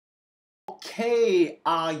Hey,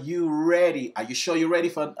 are you ready? Are you sure you're ready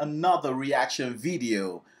for another reaction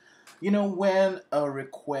video? You know, when a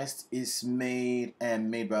request is made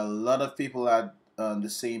and made by a lot of people at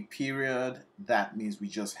the same period, that means we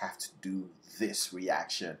just have to do this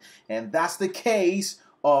reaction. And that's the case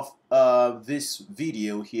of this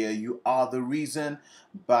video here, You Are the Reason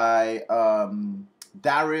by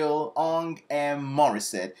Daryl Ong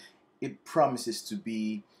Morissette. It promises to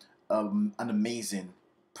be an amazing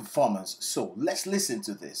performance. So let's listen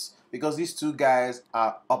to this because these two guys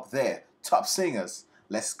are up there, top singers.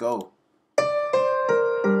 Let's go.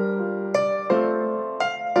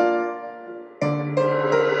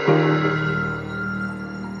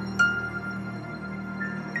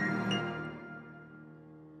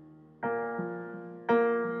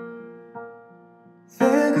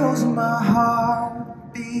 There goes my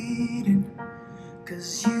heart beating,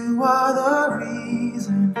 'cause you are the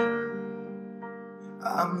reason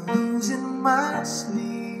I'm losing my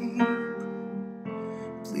sleep.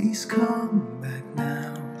 Please come back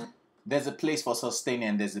now. There's a place for sustaining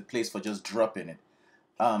and there's a place for just dropping it.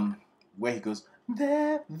 Where he goes,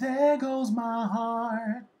 there goes my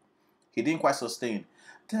heart. He didn't quite sustain.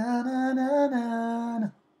 Da, da, da, da.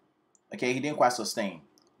 Okay, he didn't quite sustain.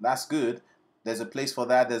 That's good. There's a place for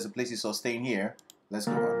that. There's a place to sustain here. Let's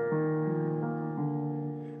go on.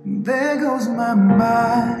 There goes my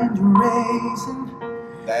mind racing.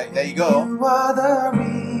 There you go. You are the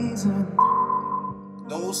reason.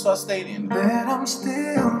 No sustaining. That I'm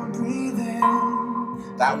still breathing.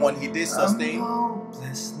 That one he did sustain. I'm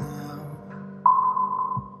hopeless now.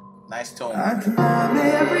 Nice tone. I climb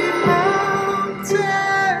every mountain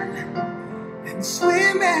and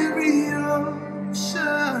swim every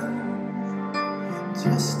ocean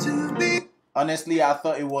just to be. Honestly, I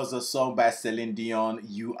thought it was a song by Celine Dion,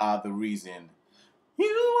 You Are the Reason. You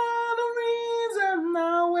are the reason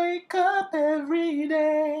I wake up every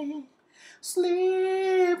day,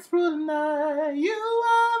 sleep through the night. You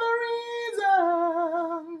are the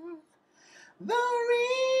reason, the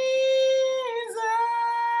reason.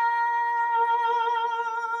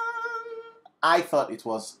 I thought it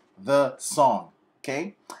was the song,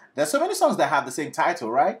 okay? There's so many songs that have the same title,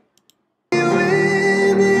 right?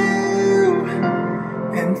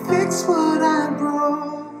 And fix what I'm broken.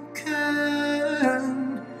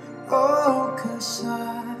 Oh, 'cause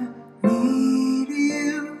I need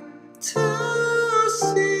you to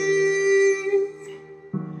see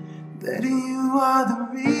that you are the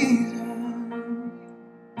reason.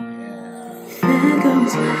 There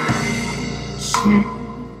goes my heart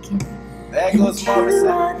shaking. There goes Morissette. You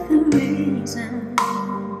are the reason.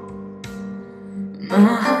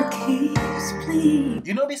 My heart keeps bleeding.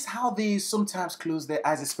 You notice how they sometimes close their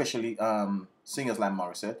eyes, especially singers like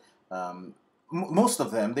Morissette. Most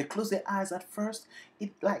of them, they close their eyes at first.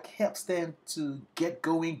 It like helps them to get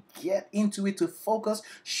going, get into it, to focus,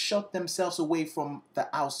 shut themselves away from the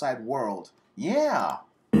outside world. Yeah.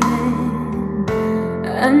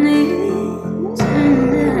 I need to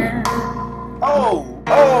know. Oh.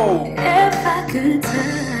 If I could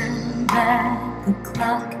turn back the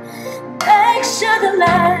clock, make sure the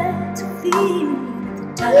light to feed the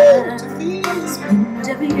dark. Spend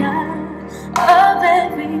every hour of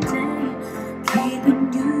every day keeping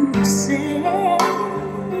you safe.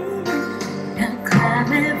 Now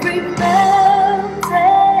climb every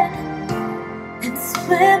mountain and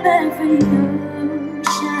swim every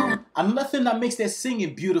ocean. Another thing that makes their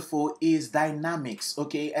singing beautiful is dynamics,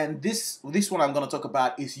 okay? And this one I'm going to talk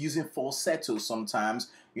about is using falsetto sometimes,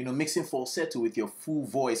 you know, mixing falsetto with your full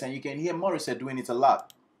voice, and you can hear Morissette doing it a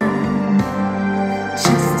lot.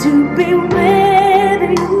 Just to be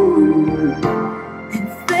with you and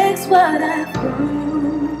fix what I've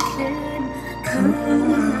broken, 'cause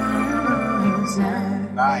I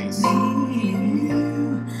Nice. need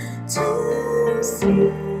you to see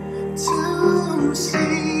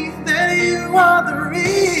that you are the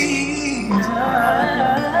reason. I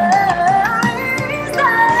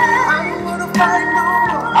don't wanna fight no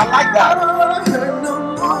more. I like that. I don't wanna hurt no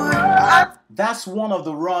more. That's one of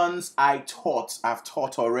the runs I've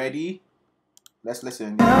taught already. Let's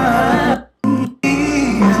listen.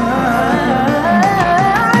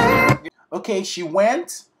 Okay, she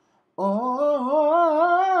went. Oh,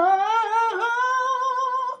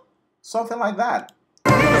 something like that. I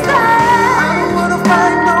don't wanna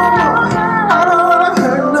fight no more. I don't wanna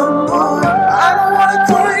hurt no more. I don't wanna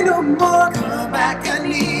cry no more. Come back, I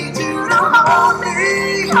need you to hold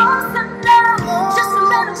me. Closer now, just a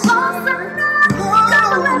little closer now.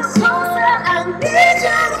 Come a little closer. I need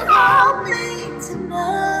you to hold me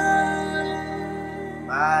tonight.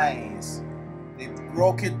 Nice. They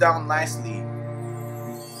broke it down nicely.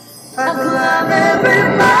 I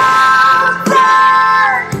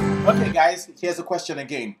Okay, guys, here's a question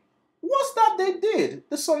again. What's that they did?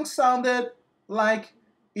 The song sounded like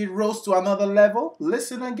it rose to another level.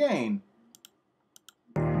 Listen again.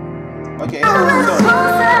 Okay, so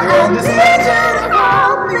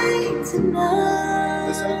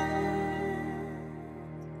listen.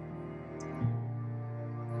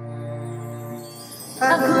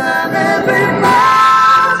 I climb every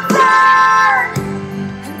mountain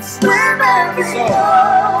and swim every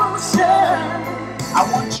ocean.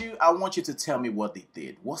 I want you to tell me what they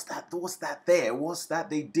did. What's that there? What's that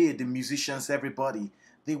they did? The musicians, everybody,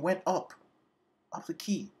 they went up the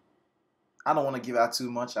key. I don't want to give out too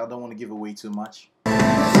much. I don't want to give away too much.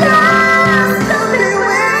 Just to be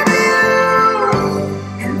with you,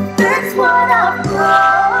 and that's what I've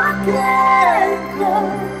broken.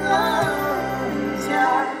 'Cause I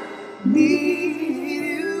need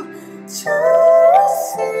you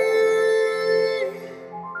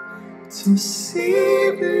to see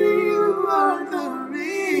that you are the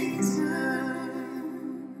reason.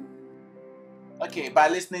 Okay, by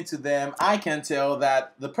listening to them, I can tell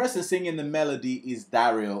that the person singing the melody is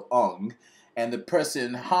Daryl Ong, and the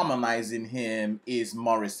person harmonizing him is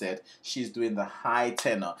Morissette. She's doing the high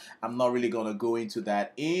tenor. I'm not really going to go into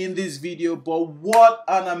that in this video, but what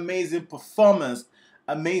an amazing performance.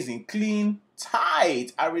 Amazing, clean,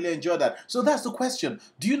 tight. I really enjoyed that. So that's the question.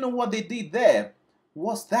 Do you know what they did there?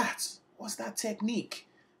 What's that? What's that technique?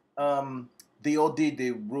 They all did.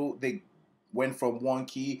 They went from one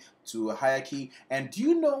key to a higher key. And do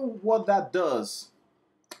you know what that does?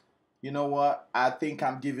 You know what? I think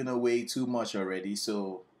I'm giving away too much already.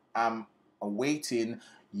 So I'm awaiting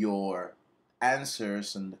your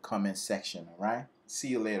answers in the comment section. All right? See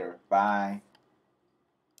you later. Bye.